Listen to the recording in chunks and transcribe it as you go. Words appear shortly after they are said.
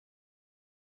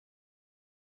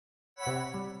い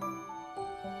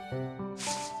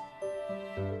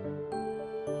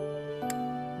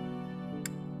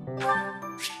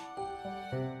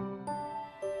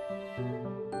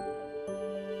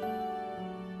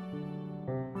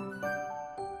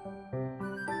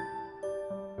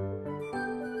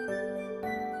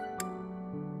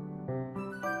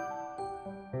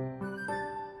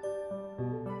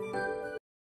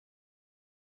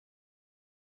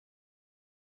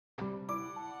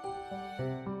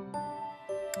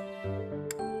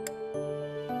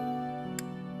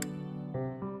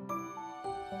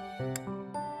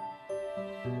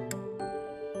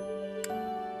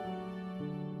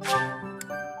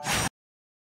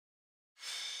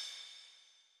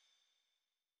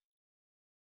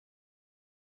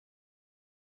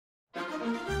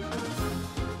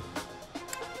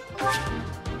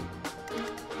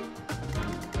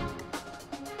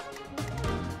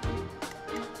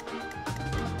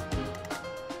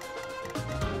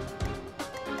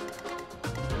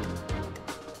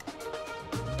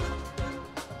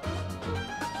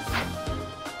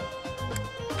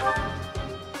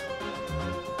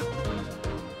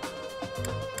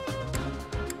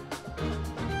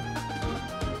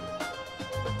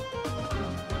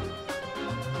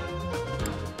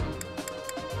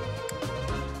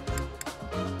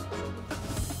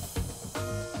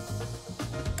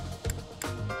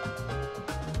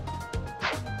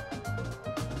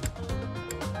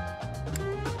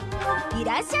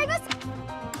らっしゃいませ。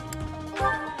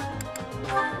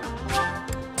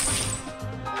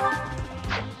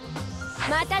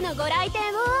またのご来店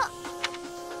を。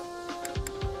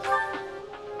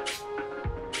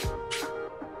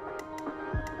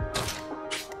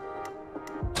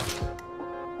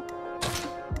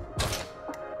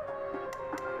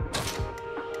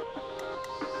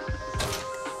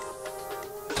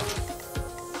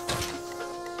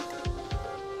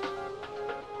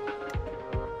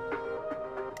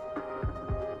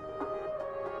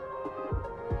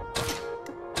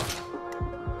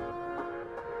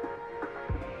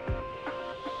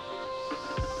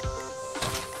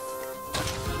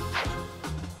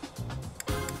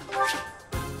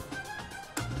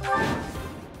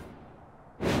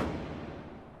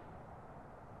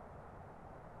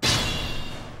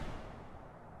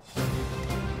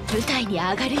舞台に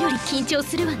上がるより緊張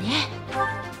するわね。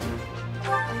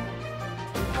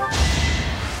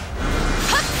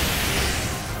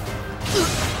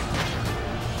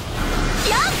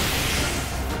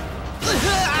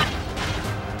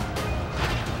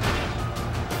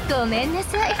ごめんな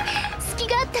さい、隙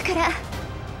があったから。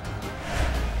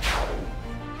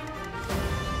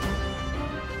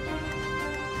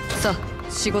さあ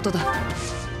仕事だ。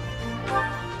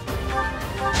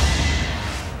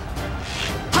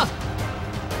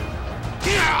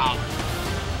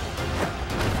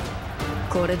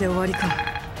これで終わりか。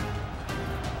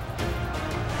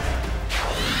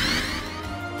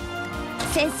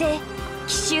先生、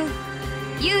奇襲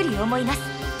有利思います。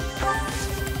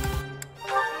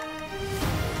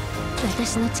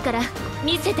私の力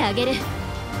見せてあげる。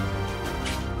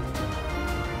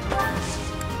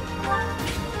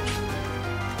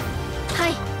は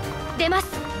い、出ま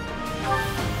す。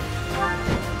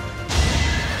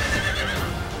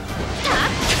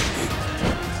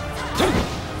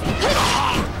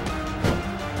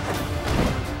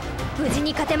無事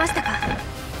に勝てましたか。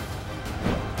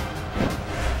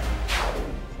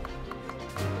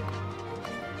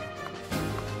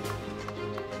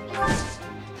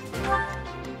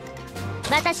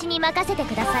私に任せて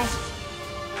ください。よ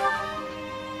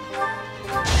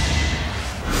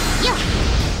っ、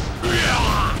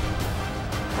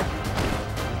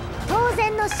当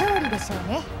然の勝利でしょう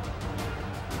ね。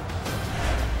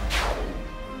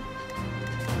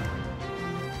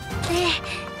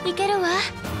いけるわ。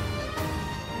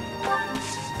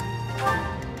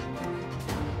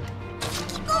引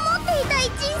きこもっていたい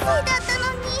人生だったの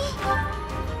に。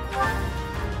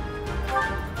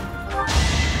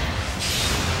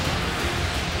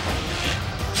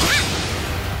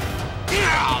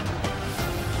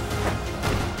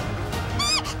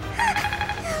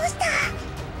どうした？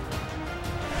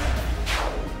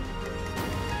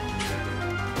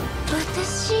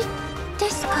私で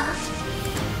すか？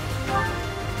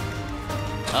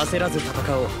焦らず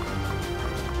戦おう。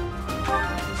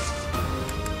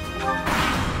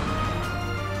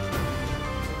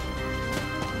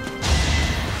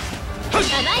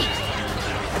甘い。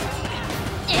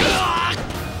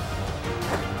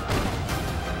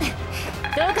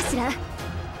どうかしら。こ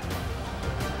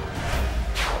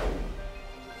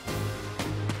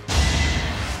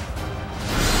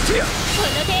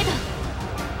の程度。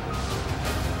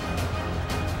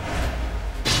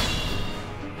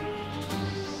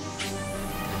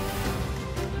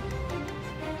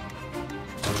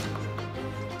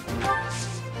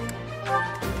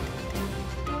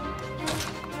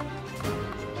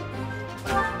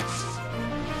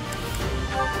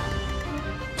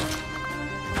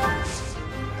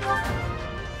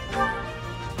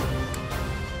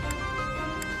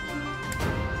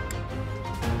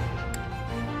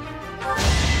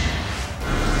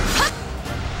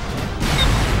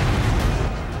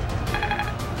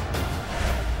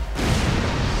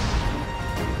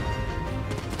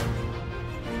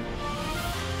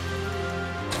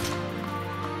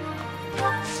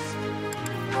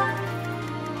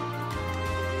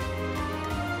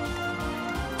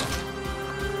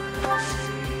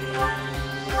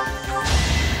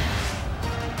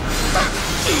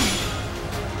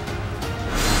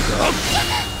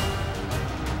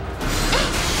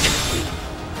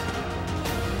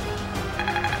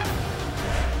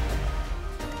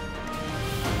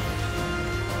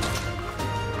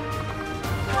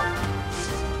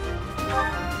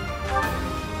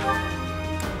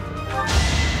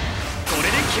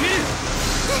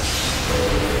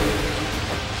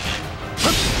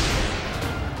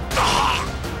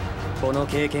この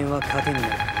経験は糧にな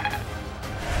る。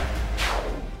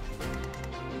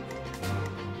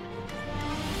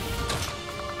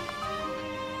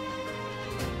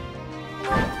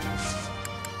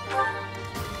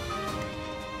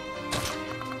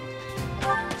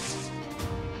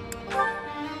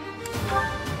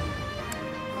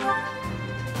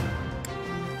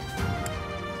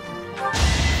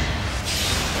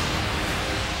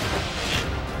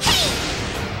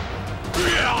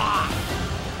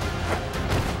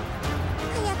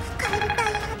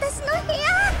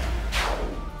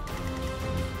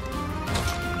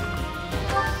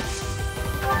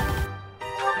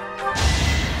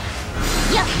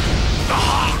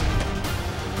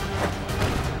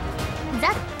ざ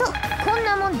っとこん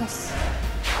なもんです。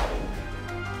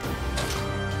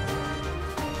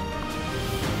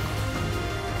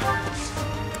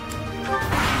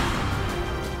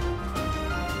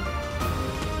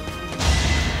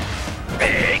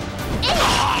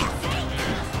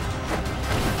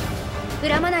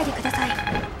恨まないでください。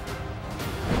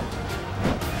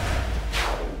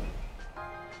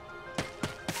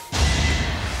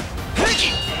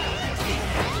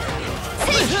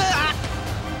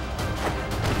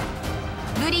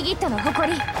ブリギットの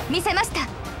誇り見せました。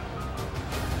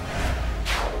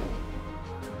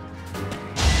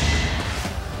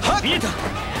見えた。好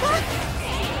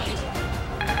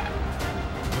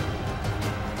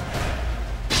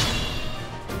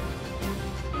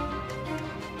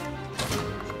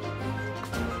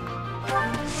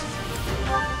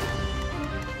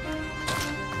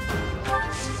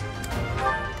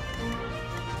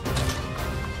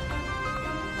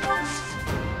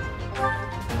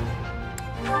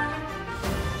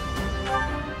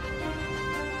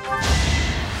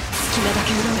きなだ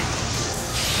け恨め。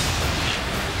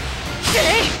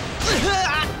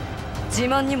自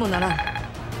慢にもならん。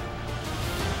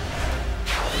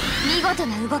見事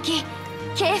な動き、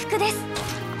敬服です。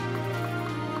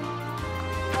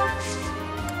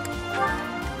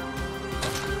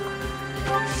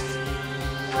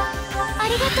あ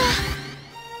りがとう。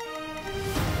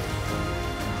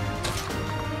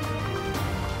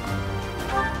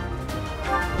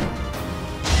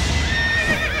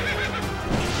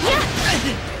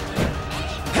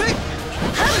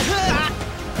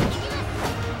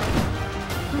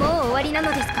もう終わりな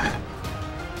のですか。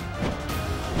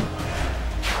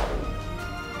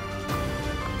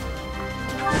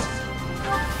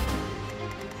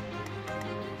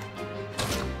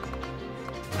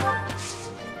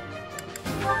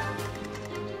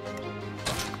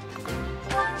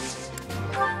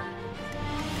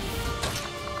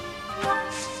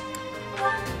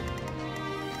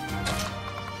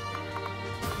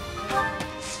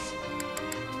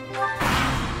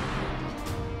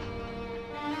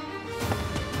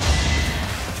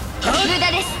無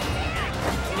駄です。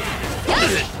よ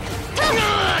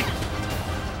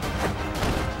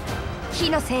し、火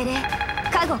の精霊、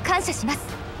加護感謝します。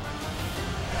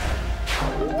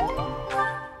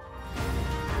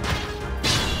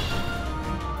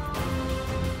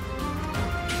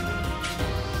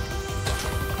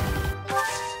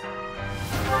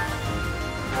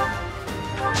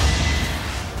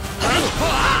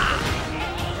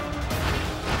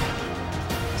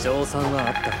賞賛は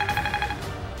あった。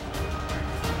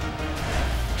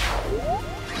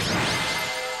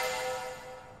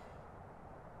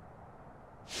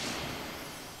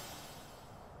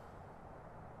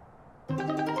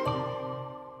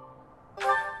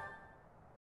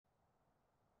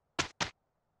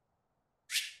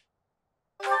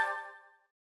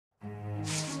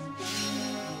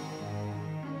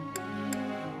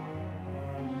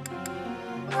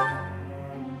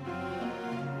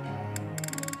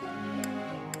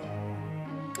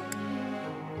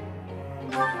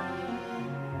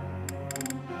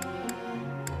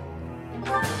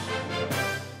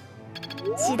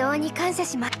指導に感謝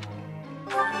します。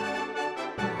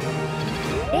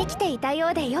できていたよ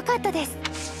うでよかったです。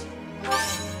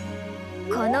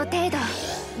この程度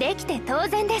できて当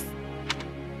然です。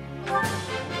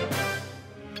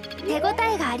手応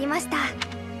えがありました。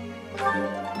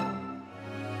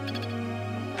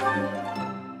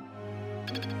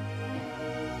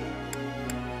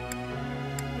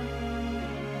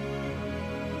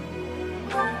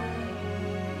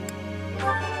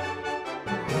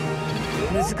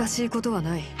難しいことは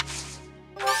ない。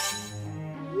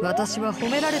私は褒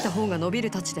められた方が伸びる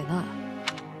たちでな。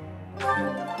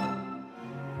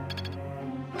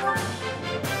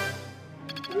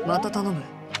また頼む。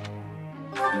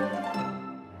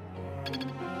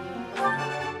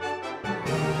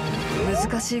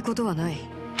難しいことはない。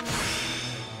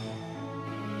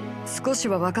少し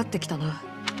は分かってきたな。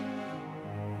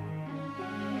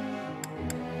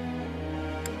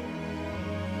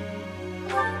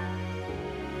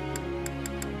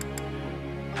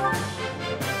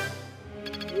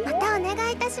またお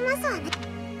願いいたしますわね。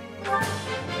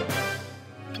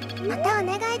またお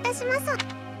願いいたしますわ。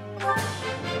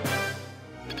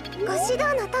ご指導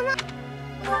の玉。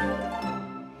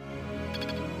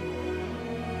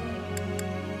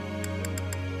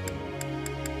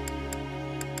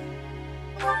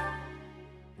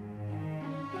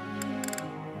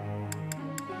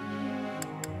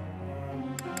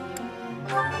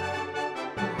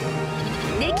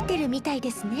できてるみたいで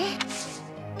すね。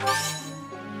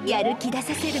やる気出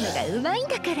させるのがうまいん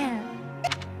だから。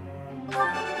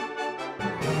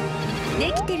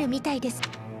できてるみたいです。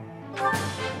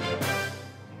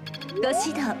ご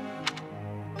指導。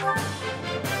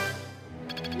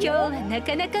今日はな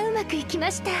かなかうまくいき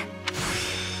ました。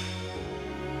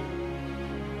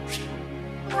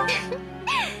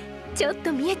ちょっ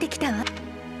と見えてきたわ。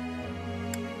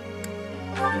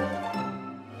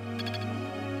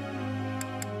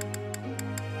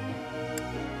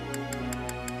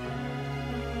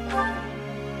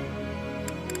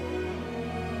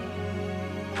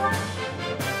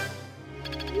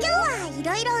今日はい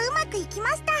ろいろうまくいきま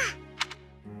した。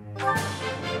今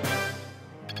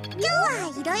日は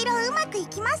いろいろうまくい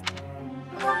きました。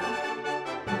正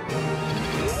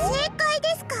解で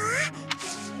すか？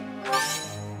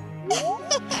正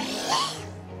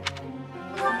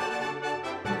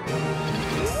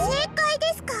解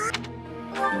ですか？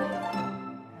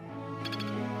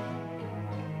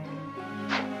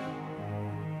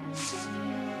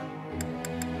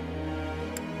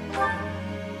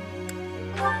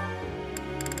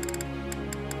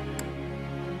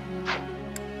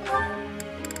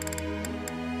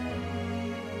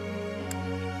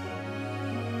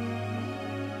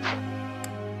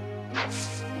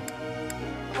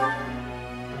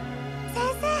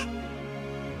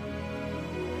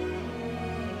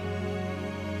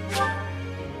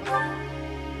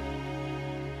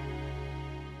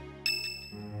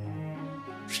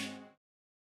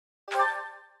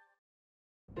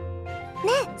ね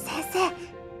え先生、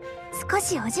少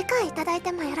しお時間いただい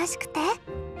てもよろしくて。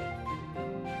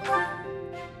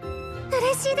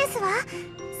嬉しいですわ。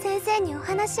先生にお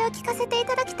話を聞かせてい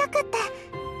ただきたくって。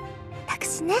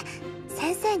私ね、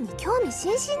先生に興味津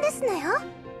々ですのよ。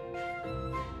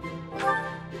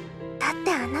だっ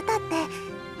てあなたって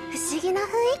不思議な雰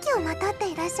囲気をまとって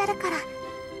いらっしゃるから、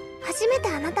初めて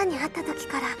あなたに会った時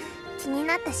から気に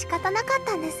なって仕方なかっ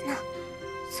たんですの。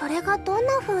それがどん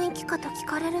な雰囲気かと聞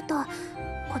かれると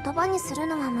言葉にする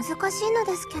のは難しいの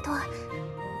ですけど、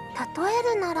例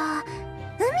えるなら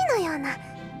海のような。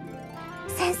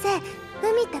先生、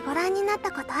海ってご覧になっ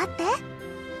たことあって？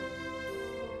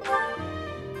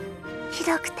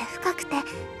広くて深くて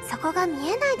底が見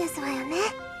えないですわよね。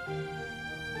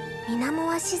水面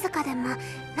は静かでも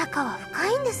中は深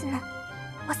いんですの。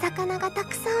お魚がた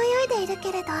くさん泳いでいる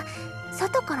けれど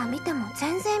外から見ても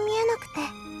全然見えなく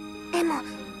て、でも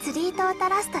釣り糸を垂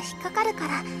らすと引っかかるか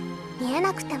ら見え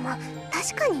なくても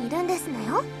確かにいるんですの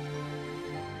よ。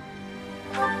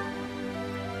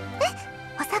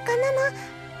お魚の…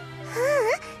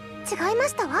違いま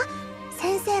したわ。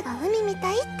先生が海み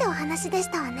たいってお話で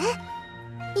したわね。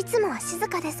いつもは静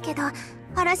かですけど、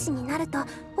嵐になると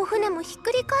お船もひっ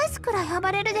くり返すくらい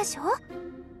暴れるでしょ。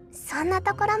そんな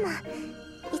ところも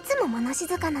いつも物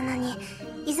静かなのに、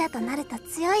いざとなると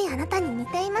強いあなたに似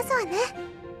ていますわね。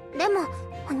でも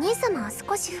お兄様は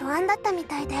少し不安だったみ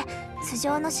たいで、素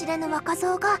性の知れぬ若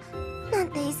造がなん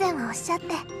て以前はおっしゃって。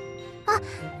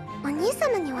お兄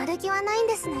様に悪気はないん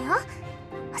ですのよ。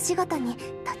お仕事にと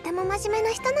っても真面目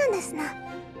な人なんですな。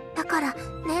だから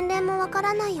年齢もわか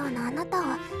らないようなあなたを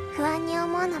不安に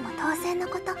思うのも当然の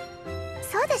こと。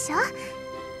そうでしょ。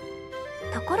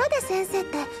ところで先生っ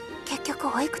て結局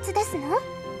おいくつですの？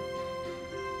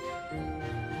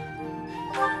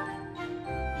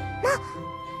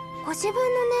ご自分の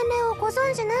年齢をご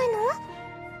存じないの？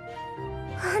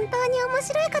本当に面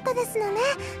白い方ですのね、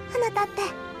あなたって。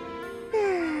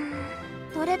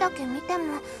どれだけ見て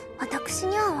も私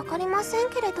には分かりません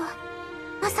けれど、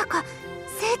まさか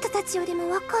生徒たちよりも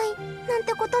若いなん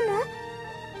てことも？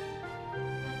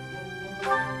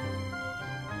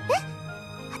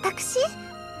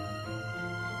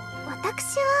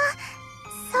私は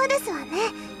そうですわ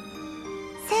ね。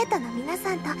生徒の皆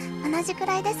さんと同じく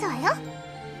らいですわよ。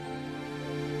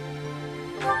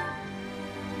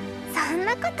そん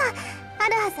なことあ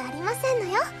るはずありませんの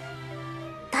よ。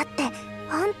だって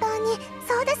本当に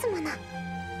そうですもの。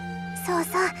そう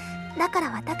そう、だか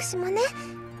ら私もね、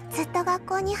ずっと学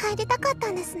校に入りたかった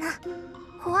んですな。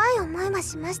怖い思いは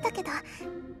しましたけど、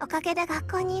おかげで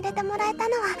学校に入れてもらえた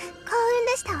のは幸運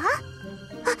でしたわ。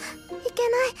あ、いけ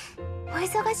ない。お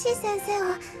忙しい先生を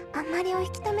あんまりお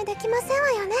引き止めできません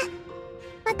わよね。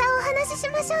またお話しし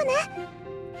ましょうね。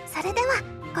それでは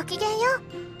ごきげんよ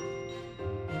う。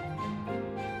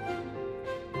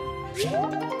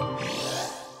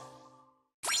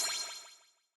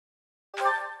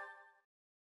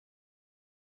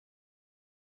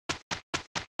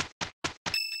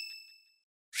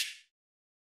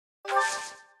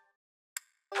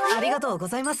ありがとうご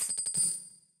ざいます。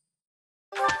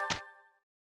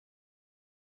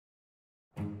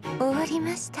終わり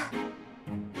ました。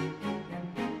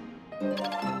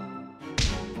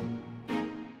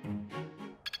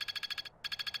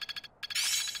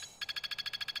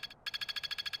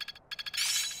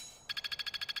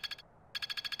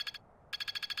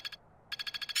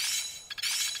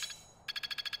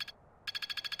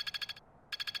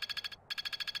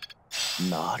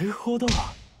なるほど、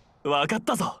わかっ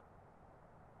たぞ。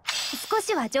少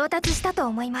しは上達したと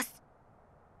思います。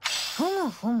ふむ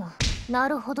ふむ、な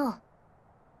るほど。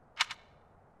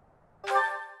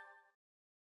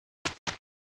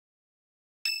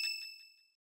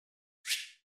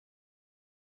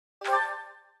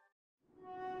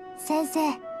先生、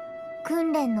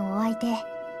訓練のお相手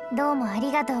どうもあ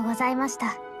りがとうございました。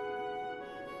は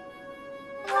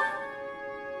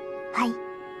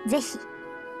い、ぜひ。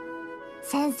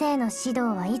先生の指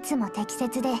導はいつも適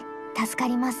切で助か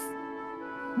ります。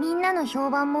みんなの評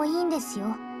判もいいんですよ。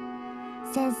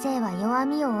先生は弱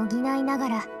みを補いなが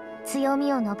ら強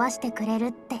みを伸ばしてくれる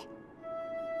って。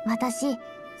私、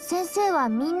先生は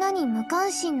みんなに無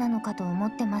関心なのかと思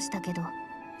ってましたけど、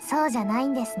そうじゃない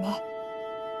んですね。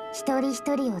一人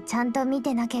一人をちゃんと見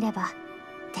てなければ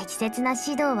適切な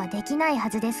指導はできないは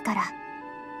ずですから。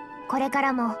これか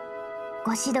らも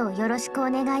ご指導よろしくお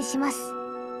願いします。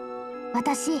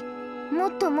私、も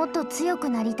っともっと強く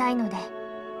なりたいので。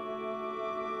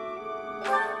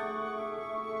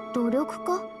努力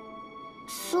家？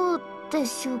そうで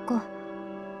しょうか。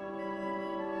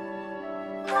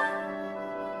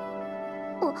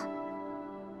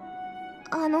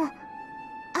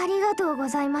ありがとうご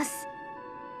ざいます。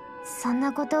そん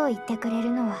なことを言ってくれ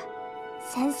るのは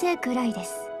先生くらいで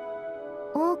す。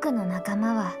多くの仲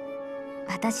間は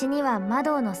私には魔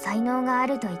導の才能があ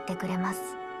ると言ってくれます。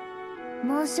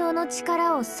紋章の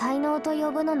力を才能と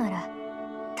呼ぶのなら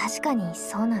確かに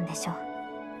そうなんでしょう。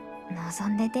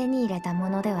望んで手に入れたも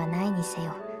のではないにせ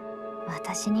よ、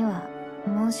私には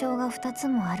紋章が2つ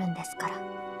もあるんですから。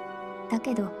だ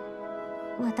けど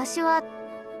私は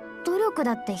努力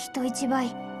だって人一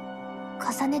倍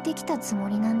重ねてきたつも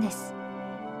りなんです。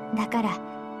だから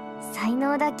才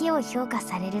能だけを評価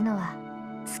されるのは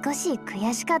少し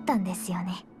悔しかったんですよ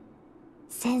ね。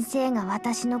先生が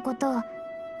私のことを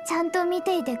ちゃんと見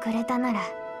ていてくれたなら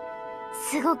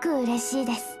すごく嬉しい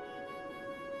です。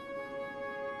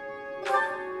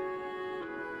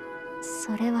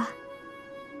それは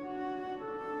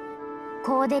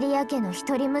コーデリア家の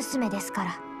一人娘ですか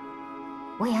ら。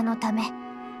親のため、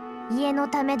家の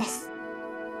ためです。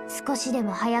少しで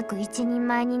も早く一人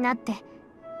前になって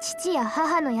父や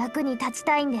母の役に立ち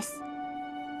たいんです。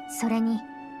それに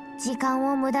時間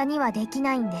を無駄にはでき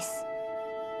ないんです。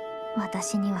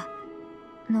私には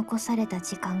残された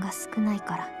時間が少ない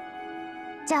から。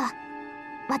じゃあ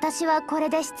私はこれ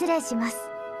で失礼します。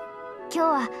今日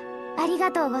はあり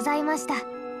がとうございました。